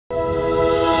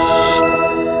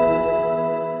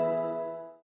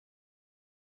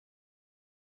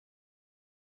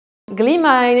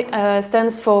GLEAM-i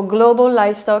stands for Global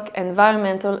Livestock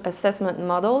Environmental Assessment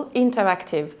Model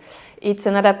Interactive. It's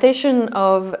an adaptation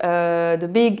of the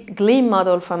big GLEAM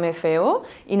model from FAO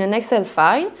in an Excel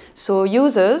file. So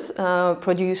users,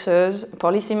 producers,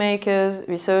 policymakers,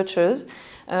 researchers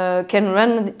can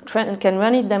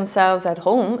run it themselves at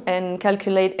home and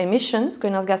calculate emissions,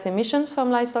 greenhouse gas emissions from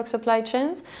livestock supply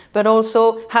chains, but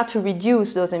also how to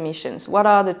reduce those emissions. What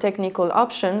are the technical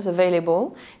options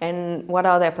available and what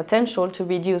are their potential to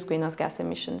reduce greenhouse gas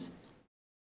emissions?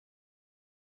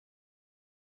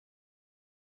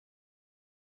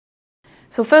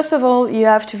 So first of all, you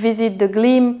have to visit the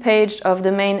GLEAM page of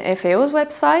the main FAO's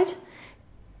website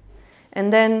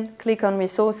and then click on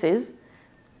Resources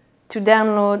to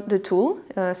download the tool.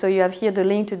 So you have here the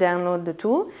link to download the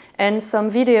tool and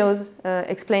some videos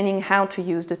explaining how to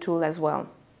use the tool as well.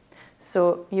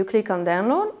 So you click on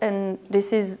Download and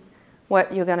this is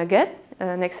what you're going to get,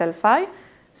 an Excel file.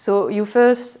 So you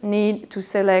first need to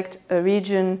select a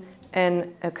region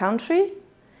and a country.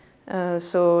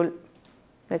 So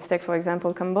let's take, for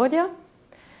example, Cambodia.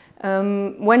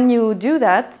 When you do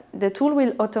that, the tool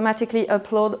will automatically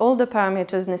upload all the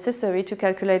parameters necessary to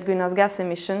calculate greenhouse gas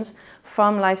emissions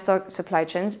from livestock supply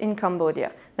chains in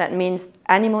Cambodia. That means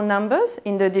animal numbers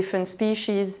in the different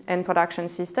species and production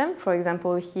system. For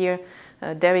example, here,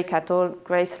 dairy cattle,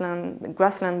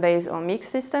 grassland-based or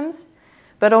mixed systems.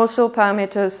 But also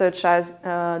parameters such as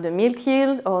the milk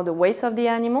yield or the weights of the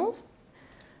animals.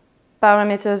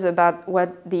 Parameters about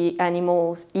what the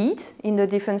animals eat in the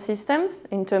different systems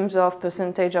in terms of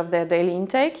percentage of their daily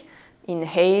intake in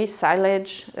hay,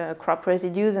 silage, crop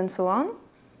residues and so on.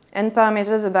 And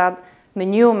parameters about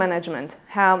manure management,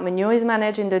 how manure is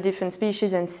managed in the different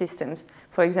species and systems.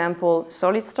 For example,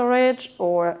 solid storage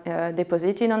or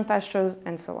deposited on pastures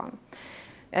and so on.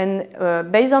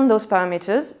 And based on those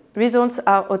parameters, results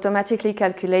are automatically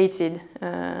calculated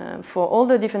for all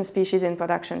the different species and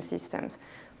production systems.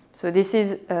 So this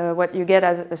is what you get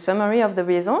as a summary of the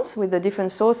results with the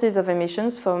different sources of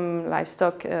emissions from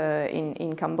livestock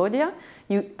in Cambodia.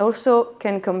 You also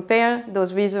can compare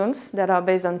those results that are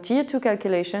based on Tier 2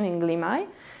 calculation in GLEAM-i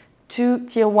to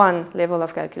Tier 1 level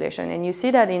of calculation. And you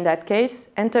see that in that case,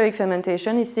 enteric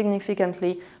fermentation is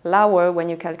significantly lower when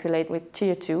you calculate with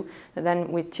Tier 2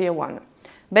 than with Tier 1.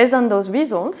 Based on those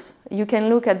results, you can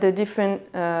look at the different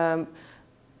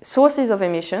sources of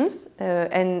emissions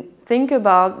and think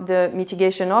about the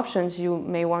mitigation options you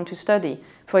may want to study.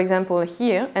 For example,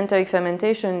 here, enteric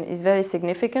fermentation is very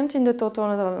significant in the total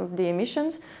of the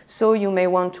emissions, so you may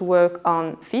want to work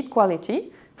on feed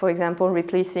quality, for example,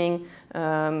 replacing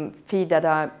feed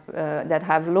that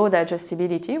have low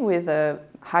digestibility with a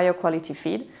higher quality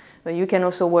feed. But you can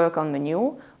also work on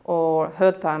manure or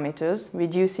herd parameters,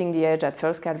 reducing the age at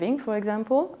first calving, for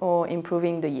example, or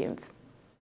improving the yields.